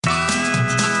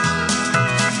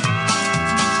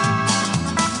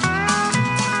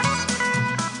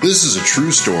This is a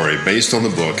true story based on the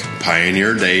book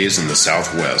Pioneer Days in the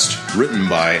Southwest, written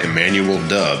by Emmanuel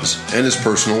Dubbs, and his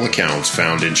personal accounts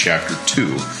found in Chapter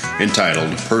 2,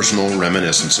 entitled Personal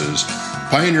Reminiscences.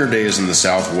 Pioneer Days in the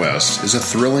Southwest is a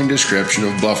thrilling description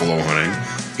of buffalo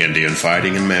hunting, Indian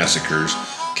fighting and massacres,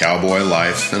 cowboy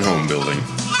life, and home building.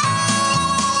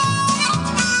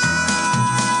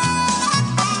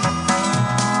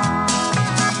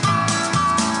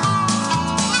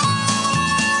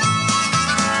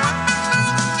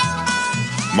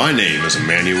 My name is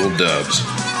Emmanuel Dubbs.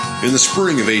 In the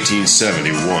spring of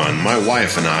 1871, my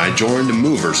wife and I joined a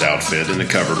mover's outfit in a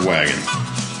covered wagon.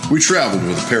 We traveled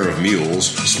with a pair of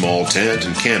mules, a small tent,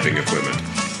 and camping equipment.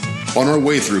 On our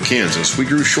way through Kansas, we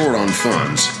grew short on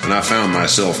funds, and I found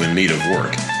myself in need of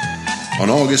work. On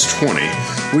August 20,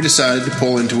 we decided to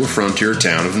pull into a frontier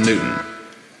town of Newton.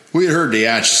 We had heard the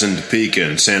Atchison, Topeka,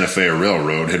 and Santa Fe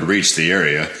Railroad had reached the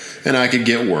area, and I could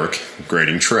get work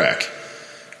grading track.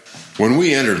 When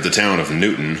we entered the town of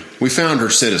Newton, we found her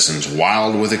citizens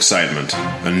wild with excitement,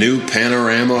 a new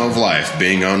panorama of life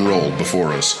being unrolled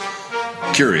before us.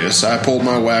 Curious, I pulled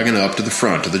my wagon up to the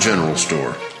front of the general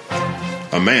store.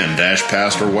 A man dashed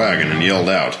past our wagon and yelled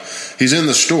out, "He's in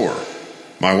the store!"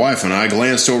 My wife and I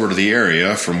glanced over to the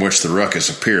area from which the ruckus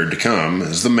appeared to come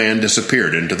as the man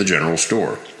disappeared into the general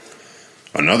store.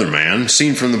 Another man,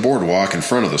 seen from the boardwalk in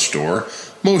front of the store,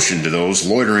 motioned to those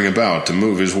loitering about to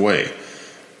move his way.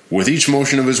 With each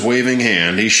motion of his waving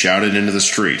hand, he shouted into the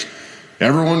street,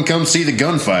 "Everyone come see the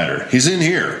gunfighter. He's in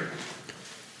here."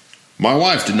 My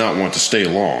wife did not want to stay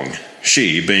long.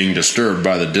 She, being disturbed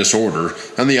by the disorder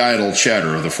and the idle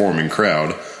chatter of the forming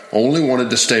crowd, only wanted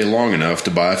to stay long enough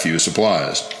to buy a few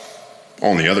supplies.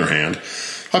 On the other hand,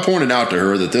 I pointed out to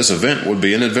her that this event would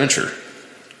be an adventure.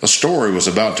 A story was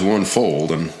about to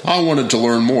unfold, and I wanted to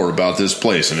learn more about this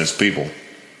place and its people.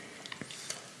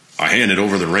 I handed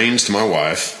over the reins to my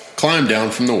wife, climbed down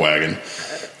from the wagon,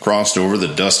 crossed over the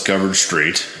dust-covered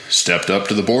street, stepped up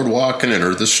to the boardwalk, and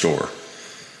entered the store.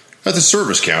 At the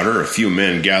service counter, a few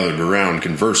men gathered around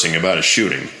conversing about a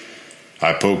shooting.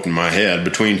 I poked my head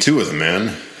between two of the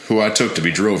men, who I took to be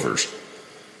drovers.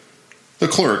 The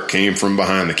clerk came from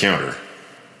behind the counter.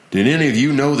 "Did any of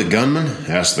you know the gunman?"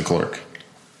 asked the clerk.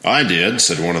 "I did,"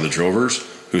 said one of the drovers,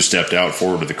 who stepped out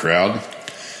forward to the crowd.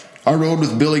 "I rode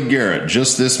with Billy Garrett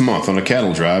just this month on a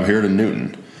cattle drive here to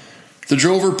Newton." The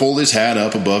drover pulled his hat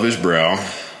up above his brow,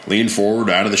 leaned forward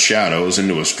out of the shadows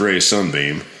into a stray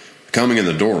sunbeam, coming in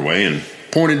the doorway, and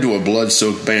pointed to a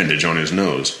blood-soaked bandage on his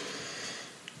nose.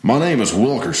 "My name is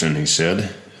Wilkerson," he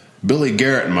said. "Billy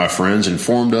Garrett and my friends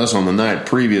informed us on the night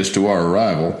previous to our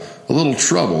arrival a little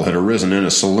trouble had arisen in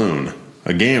a saloon,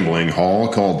 a gambling hall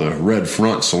called the Red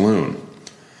Front Saloon."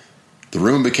 The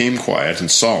room became quiet and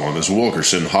solemn as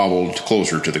Wilkerson hobbled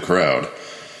closer to the crowd.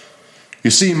 "You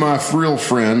see, my real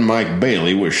friend Mike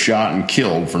Bailey was shot and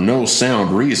killed for no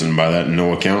sound reason by that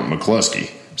no-account McCluskey,"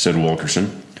 said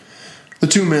Wilkerson. The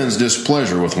two men's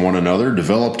displeasure with one another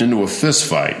developed into a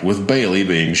fistfight, with Bailey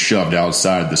being shoved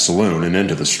outside the saloon and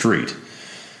into the street.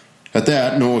 At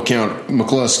that, no-account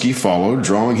McCluskey followed,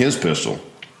 drawing his pistol.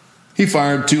 He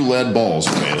fired 2 lead balls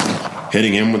at Bailey,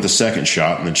 hitting him with the second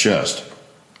shot in the chest.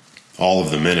 All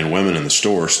of the men and women in the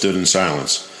store stood in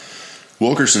silence.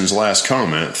 Wilkerson's last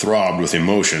comment throbbed with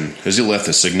emotion as he let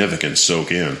the significance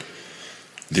soak in.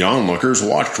 The onlookers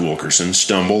watched Wilkerson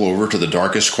stumble over to the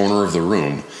darkest corner of the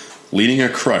room. Leaning a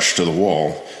crutch to the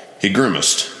wall, he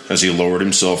grimaced as he lowered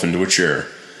himself into a chair.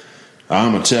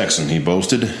 "I'm a Texan," he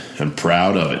boasted, "and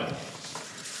proud of it."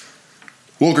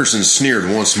 Wilkerson sneered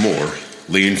once more,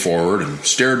 leaned forward, and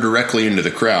stared directly into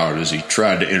the crowd as he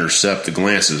tried to intercept the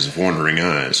glances of wondering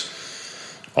eyes.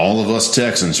 "All of us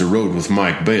Texans who rode with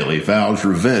Mike Bailey vowed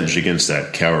revenge against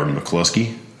that coward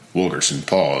McCluskey." Wilkerson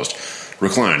paused,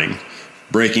 reclining,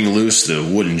 breaking loose the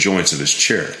wooden joints of his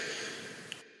chair.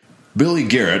 "Billy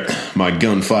Garrett, my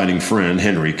gunfighting friend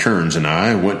Henry Kearns, and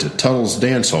I went to Tuttle's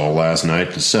dance hall last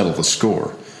night to settle the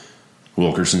score."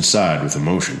 Wilkerson sighed with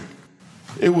emotion.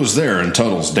 "It was there in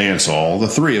Tuttle's dance hall the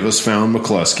three of us found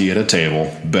McCluskey at a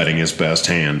table, betting his best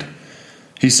hand.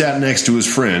 He sat next to his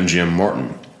friend Jim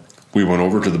Martin. We went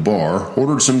over to the bar,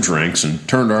 ordered some drinks, and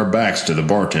turned our backs to the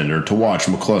bartender to watch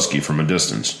McCluskey from a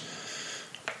distance."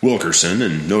 Wilkerson,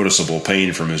 in noticeable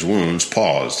pain from his wounds,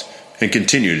 paused and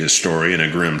continued his story in a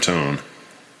grim tone.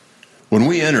 "When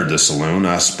we entered the saloon,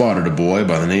 I spotted a boy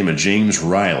by the name of James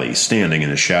Riley standing in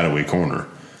a shadowy corner.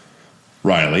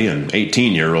 Riley, an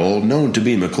 18-year-old known to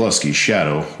be McCluskey's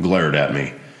shadow, glared at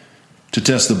me. To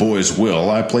test the boy's will,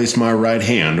 I placed my right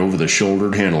hand over the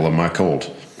shouldered handle of my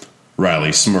Colt.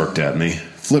 Riley smirked at me,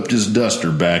 flipped his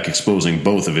duster back, exposing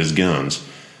both of his guns.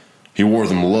 He wore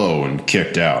them low and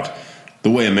kicked out,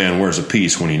 the way a man wears a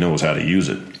piece when he knows how to use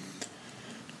it.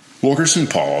 Wilkerson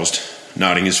paused,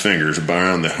 nodding his fingers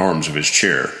around the arms of his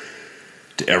chair.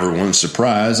 To everyone's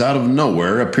surprise, out of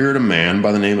nowhere appeared a man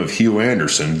by the name of Hugh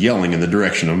Anderson, yelling in the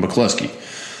direction of McCluskey.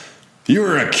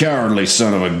 "You're a cowardly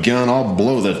son of a gun. I'll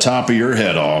blow the top of your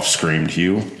head off," screamed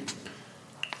Hugh.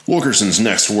 Wilkerson's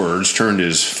next words turned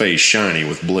his face shiny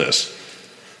with bliss.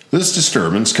 This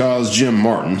disturbance caused Jim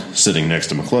Martin, sitting next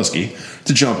to McCluskey,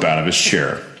 to jump out of his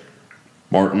chair.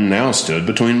 Martin now stood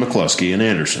between McCluskey and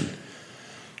Anderson.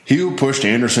 Hugh pushed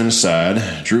Anderson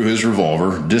aside, drew his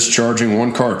revolver, discharging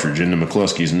one cartridge into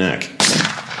McCluskey's neck.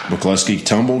 McCluskey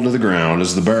tumbled to the ground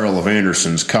as the barrel of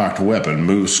Anderson's cocked weapon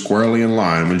moved squarely in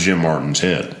line with Jim Martin's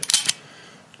head.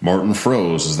 Martin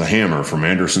froze as the hammer from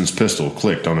Anderson's pistol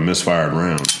clicked on a misfired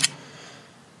round.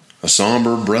 A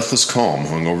somber, breathless calm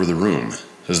hung over the room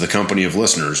as the company of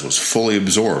listeners was fully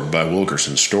absorbed by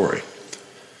Wilkerson's story.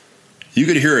 You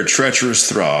could hear a treacherous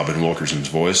throb in Wilkerson's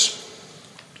voice.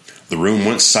 The room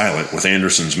went silent with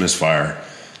Anderson's misfire.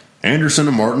 Anderson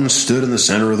and Martin stood in the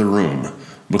center of the room.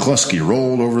 McCluskey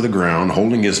rolled over the ground,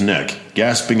 holding his neck,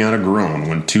 gasping out a groan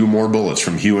when two more bullets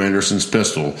from Hugh Anderson's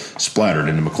pistol splattered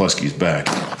into McCluskey's back.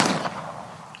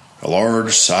 A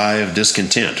large sigh of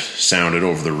discontent sounded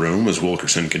over the room as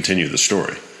Wilkerson continued the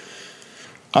story.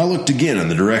 I looked again in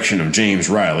the direction of James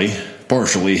Riley,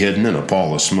 partially hidden in a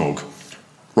pall of smoke.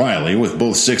 Riley, with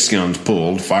both 6 guns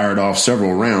pulled, fired off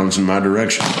several rounds in my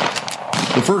direction.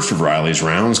 The first of Riley's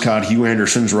rounds caught Hugh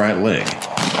Anderson's right leg.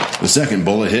 The second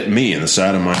bullet hit me in the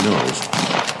side of my nose.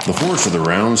 The fourth of the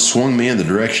rounds swung me in the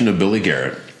direction of Billy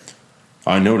Garrett.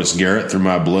 I noticed Garrett through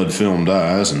my blood-filmed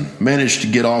eyes and managed to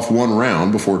get off one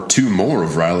round before 2 more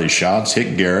of Riley's shots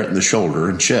hit Garrett in the shoulder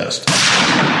and chest.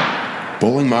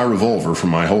 Pulling my revolver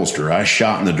from my holster, I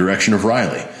shot in the direction of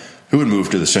Riley, who had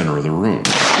moved to the center of the room.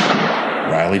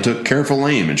 Riley took careful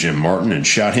aim at Jim Martin and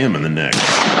shot him in the neck.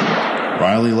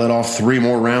 Riley let off 3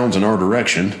 more rounds in our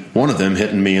direction, one of them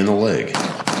hitting me in the leg.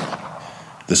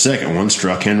 The second one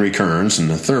struck Henry Kearns, and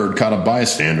the third caught a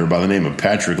bystander by the name of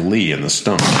Patrick Lee in the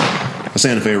stomach, a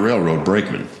Santa Fe Railroad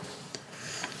brakeman.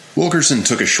 Wilkerson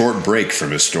took a short break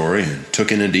from his story and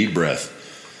took in a deep breath.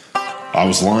 I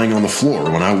was lying on the floor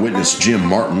when I witnessed Jim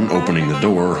Martin opening the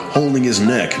door, holding his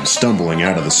neck and stumbling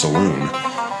out of the saloon.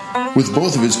 With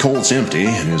both of his Colts empty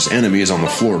and his enemies on the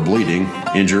floor bleeding,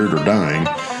 injured or dying,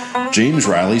 James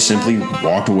Riley simply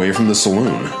walked away from the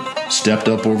saloon, stepped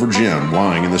up over Jim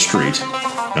lying in the street,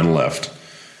 and left.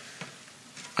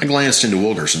 I glanced into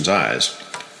Wilkerson's eyes.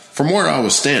 From where I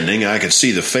was standing, I could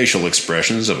see the facial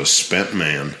expressions of a spent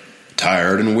man.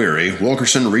 Tired and weary,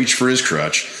 Wilkerson reached for his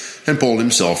crutch and pulled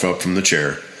himself up from the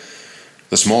chair.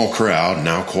 The small crowd,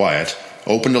 now quiet,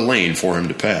 opened a lane for him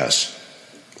to pass.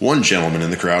 One gentleman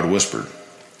in the crowd whispered,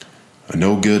 "A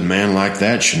no-good man like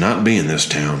that should not be in this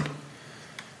town."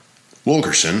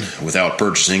 Wilkerson, without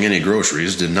purchasing any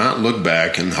groceries, did not look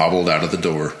back and hobbled out of the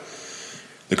door.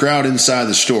 The crowd inside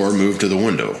the store moved to the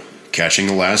window, catching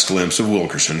a last glimpse of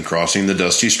Wilkerson crossing the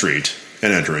dusty street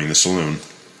and entering the saloon.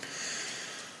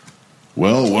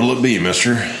 "Well, what'll it be,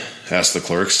 mister?" asked the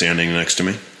clerk standing next to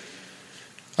me.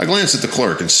 I glanced at the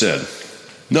clerk and said,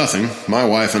 "Nothing. My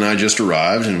wife and I just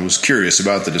arrived and was curious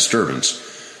about the disturbance.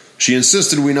 She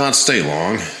insisted we not stay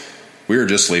long. We are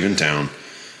just leaving town."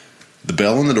 The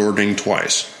bell on the door dinged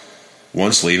twice,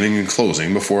 once leaving and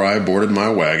closing before I boarded my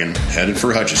wagon, headed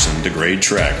for Hutchinson to grade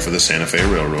track for the Santa Fe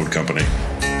Railroad Company.